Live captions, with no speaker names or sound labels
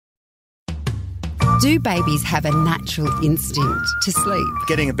Do babies have a natural instinct to sleep?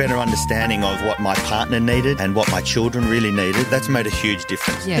 Getting a better understanding of what my partner needed and what my children really needed, that's made a huge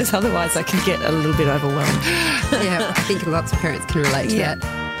difference. Yeah. Because otherwise I can get a little bit overwhelmed. Yeah, I think lots of parents can relate to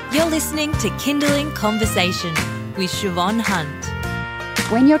that. You're listening to Kindling Conversation with Siobhan Hunt.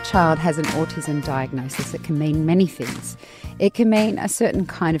 When your child has an autism diagnosis, it can mean many things. It can mean a certain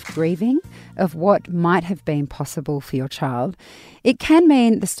kind of grieving of what might have been possible for your child. It can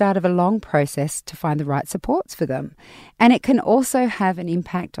mean the start of a long process to find the right supports for them. And it can also have an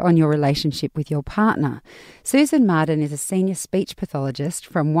impact on your relationship with your partner. Susan Marden is a senior speech pathologist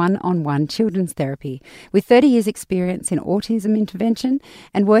from One-on-One Children's Therapy with 30 years' experience in autism intervention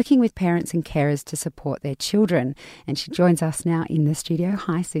and working with parents and carers to support their children. And she joins us now in the studio.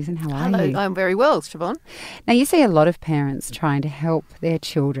 Hi, Susan. How are you? Hello, I'm very well, Siobhan. Now, you see a lot of parents trying to help their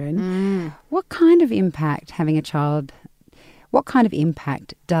children. What kind of impact does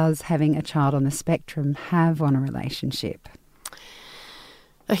having a child on the spectrum have on a relationship?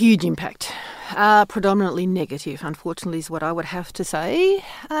 A huge impact. Predominantly negative, unfortunately, is what I would have to say.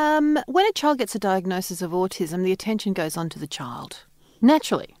 When a child gets a diagnosis of autism, the attention goes on to the child.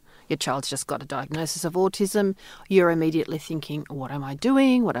 Naturally. Your child's just got a diagnosis of autism. You're immediately thinking, what am I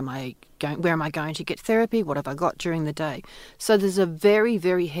doing? Where am I going to get therapy? What have I got during the day? So there's a very,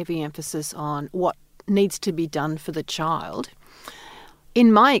 very heavy emphasis on what needs to be done for the child.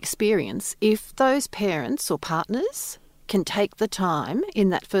 In my experience, if those parents or partners can take the time in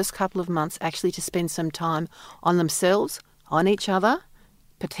that first couple of months actually to spend some time on themselves, on each other,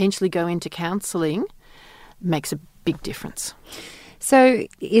 potentially go into counselling, makes a big difference. So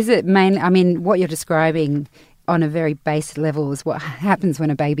is it what you're describing on a very base level is what happens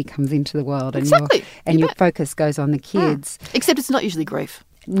when a baby comes into the world and exactly. your focus goes on the kids. Except it's not usually grief.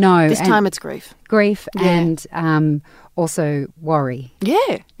 No. This time it's grief. Grief and also worry.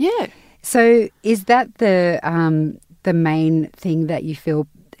 Yeah. So is that the main thing that you feel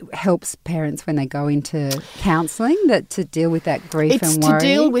helps parents when they go into counselling, that to deal with that grief and worry? It's to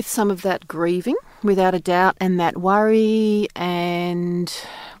deal with some of that grieving, without a doubt, and that worry. And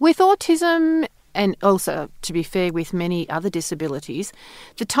with autism, and also, to be fair, with many other disabilities,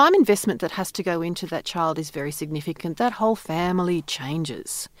 the time investment that has to go into that child is very significant. That whole family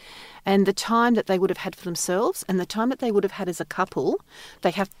changes. And the time that they would have had for themselves and the time that they would have had as a couple,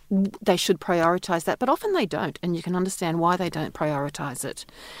 they should prioritise that. But often they don't, and you can understand why they don't prioritise it.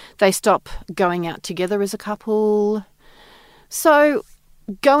 They stop going out together as a couple. So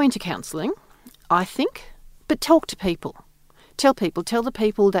go into counselling, I think, but talk to people. Tell the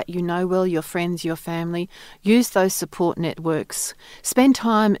people that you know well, your friends, your family. Use those support networks. Spend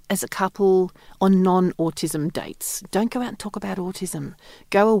time as a couple on non-autism dates. Don't go out and talk about autism.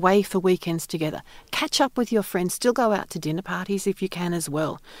 Go away for weekends together. Catch up with your friends. Still go out to dinner parties if you can as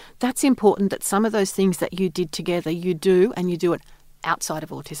well. That's important, that some of those things that you did together, you do, and you do it outside of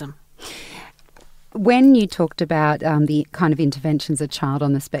autism. When you talked about the kind of interventions a child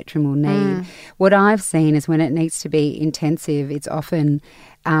on the spectrum will need, what I've seen is when it needs to be intensive, it's often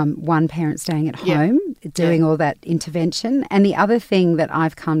one parent staying at home doing all that intervention. And the other thing that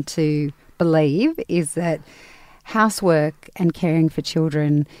I've come to believe is that housework and caring for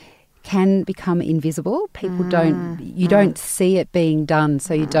children can become invisible. People don't see it being done,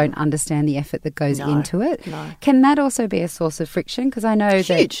 so you don't understand the effort that goes into it. No. Can that also be a source of friction? Because I know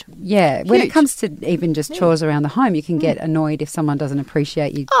Huge. When it comes to even just chores around the home, you can get annoyed if someone doesn't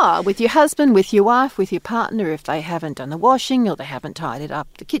appreciate you. With your husband, with your wife, with your partner, if they haven't done the washing or they haven't tidied up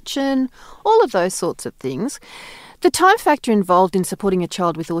the kitchen, all of those sorts of things. The time factor involved in supporting a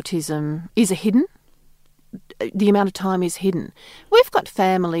child with autism is hidden. The amount of time is hidden. We've got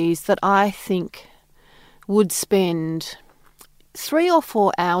families that I think would spend 3 or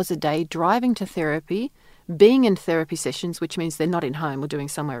 4 hours a day driving to therapy, being in therapy sessions, which means they're not in home or doing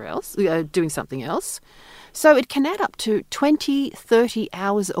somewhere else, doing something else. So it can add up to 20, 30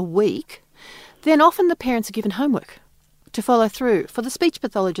 hours a week. Then often the parents are given homework to follow through for the speech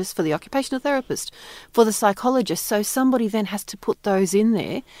pathologist, for the occupational therapist, for the psychologist. So somebody then has to put those in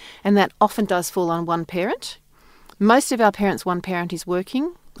there, and that often does fall on one parent. Most of our parents, one parent is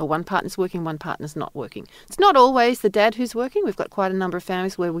working, or one partner's working, one partner's not working. It's not always the dad who's working. We've got quite a number of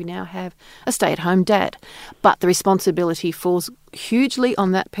families where we now have a stay-at-home dad. But the responsibility falls hugely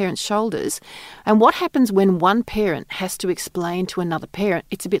on that parent's shoulders. And what happens when one parent has to explain to another parent?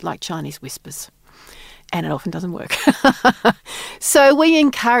 It's a bit like Chinese whispers. And it often doesn't work. So we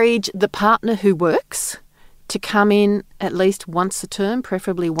encourage the partner who works to come in at least once a term,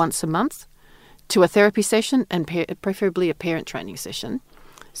 preferably once a month, to a therapy session and preferably a parent training session,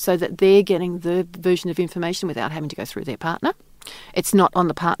 so that they're getting the version of information without having to go through their partner. It's not on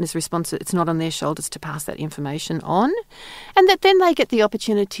the partner's responsibility. It's not on their shoulders to pass that information on. And that then they get the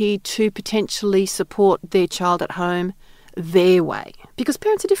opportunity to potentially support their child at home their way. Because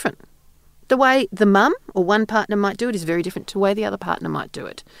parents are different. The way the mum or one partner might do it is very different to the way the other partner might do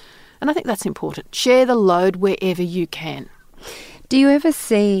it. And I think that's important. Share the load wherever you can. Do you ever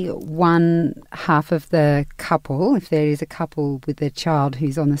see one half of the couple, if there is a couple with a child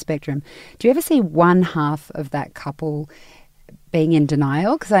who's on the spectrum, do you ever see one half of that couple being in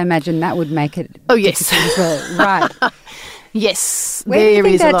denial? Because I imagine that would make it... Oh, yes. difficult as well. Right. Yes. Where do you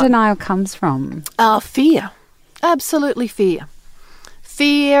think that a lot. denial comes from? Fear. Absolutely fear.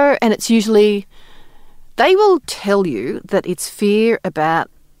 Fear, and it's usually... They will tell you that it's fear about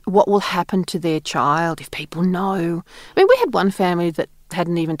what will happen to their child if people know. I mean, we had one family that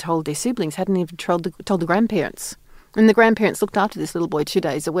hadn't even told their siblings, hadn't even told the grandparents. And the grandparents looked after this little boy 2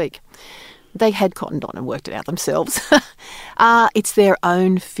 days a week. They had cottoned on and worked it out themselves. It's their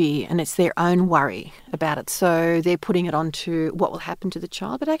own fear and it's their own worry about it. So they're putting it onto what will happen to the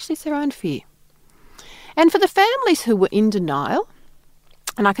child, but actually it's their own fear. And for the families who were in denial,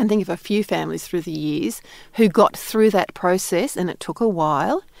 and I can think of a few families through the years who got through that process, and it took a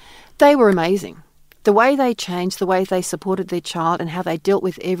while, they were amazing. The way they changed, the way they supported their child and how they dealt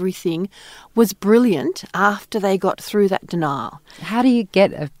with everything was brilliant after they got through that denial. How do you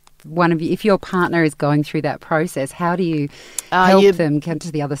get one of you, if your partner is going through that process, how do you help them get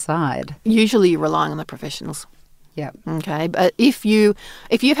to the other side? Usually you're relying on the professionals. Yeah. Okay, but if you've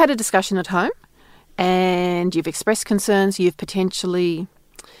had a discussion at home and you've expressed concerns, you've potentially...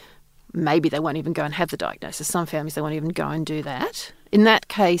 Maybe they won't even go and have the diagnosis. Some families, they won't even go and do that. In that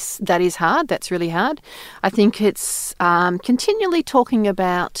case, that is hard. That's really hard. I think it's continually talking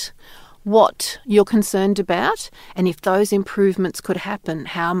about what you're concerned about and if those improvements could happen,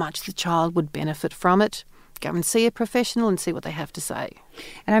 how much the child would benefit from it. Go and see a professional and see what they have to say.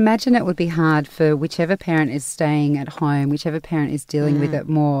 And I imagine it would be hard for whichever parent is staying at home, whichever parent is dealing with it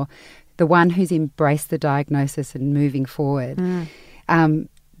more, the one who's embraced the diagnosis and moving forward.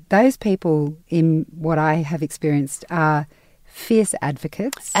 Those people, in what I have experienced, are fierce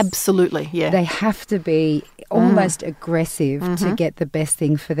advocates. Absolutely, yeah. They have to be almost aggressive to get the best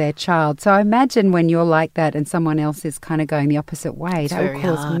thing for their child. So I imagine when you're like that and someone else is kind of going the opposite way, that will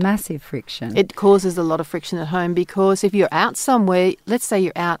cause massive friction. It causes a lot of friction at home because if you're out somewhere, let's say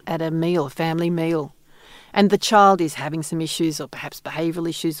you're out at a meal, a family meal, and the child is having some issues or perhaps behavioural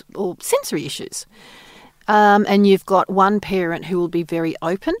issues or sensory issues, and you've got one parent who will be very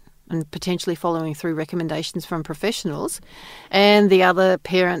open and potentially following through recommendations from professionals, and the other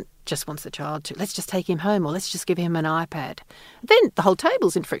parent just wants the child to, let's just take him home or let's just give him an iPad. Then the whole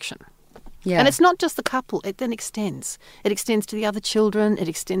table's in friction. Yeah. And it's not just the couple, it then extends. It extends to the other children, it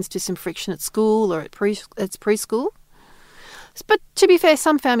extends to some friction at school or at preschool. But to be fair,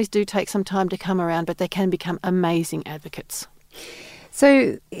 some families do take some time to come around, but they can become amazing advocates.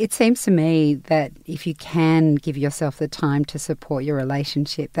 So it seems to me that if you can give yourself the time to support your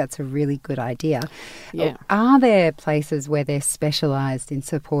relationship, that's a really good idea. Yeah. Are there places where they're specialised in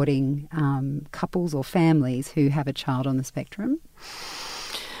supporting couples or families who have a child on the spectrum?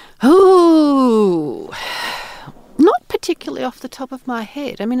 Oh, not particularly off the top of my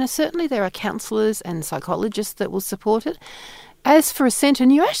head. I mean, certainly there are counsellors and psychologists that will support it. As for a centre,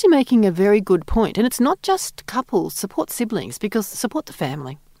 and you're actually making a very good point, and it's not just couples, support siblings, because support the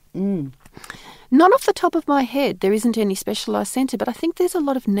family. Not off the top of my head, there isn't any specialised centre, but I think there's a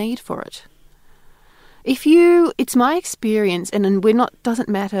lot of need for it. It's my experience, and doesn't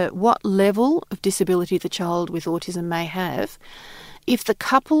matter what level of disability the child with autism may have, if the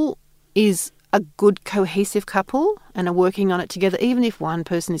couple is a good cohesive couple and are working on it together, even if one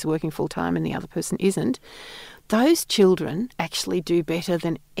person is working full-time and the other person isn't, those children actually do better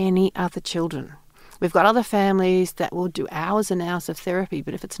than any other children. We've got other families that will do hours and hours of therapy,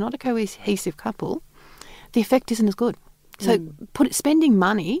 but if it's not a cohesive couple, the effect isn't as good. So spending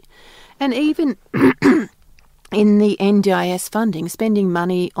money, and even in the NDIS funding, spending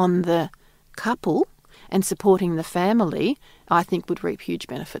money on the couple and supporting the family, I think would reap huge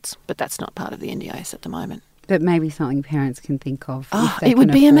benefits. But that's not part of the NDIS at the moment. But maybe something parents can think of. It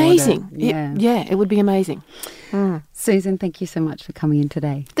would be amazing. It would be amazing. Susan, thank you so much for coming in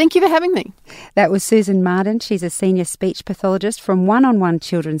today. Thank you for having me. That was Susan Marden. She's a senior speech pathologist from One-on-One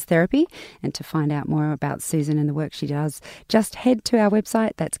Children's Therapy. And to find out more about Susan and the work she does, just head to our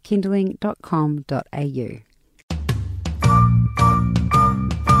website. That's kindling.com.au.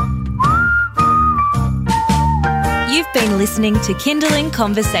 You've been listening to Kindling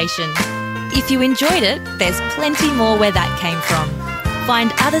Conversation. If you enjoyed it, there's plenty more where that came from.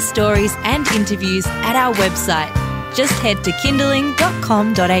 Find other stories and interviews at our website, just head to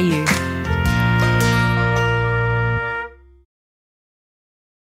kinderling.com.au.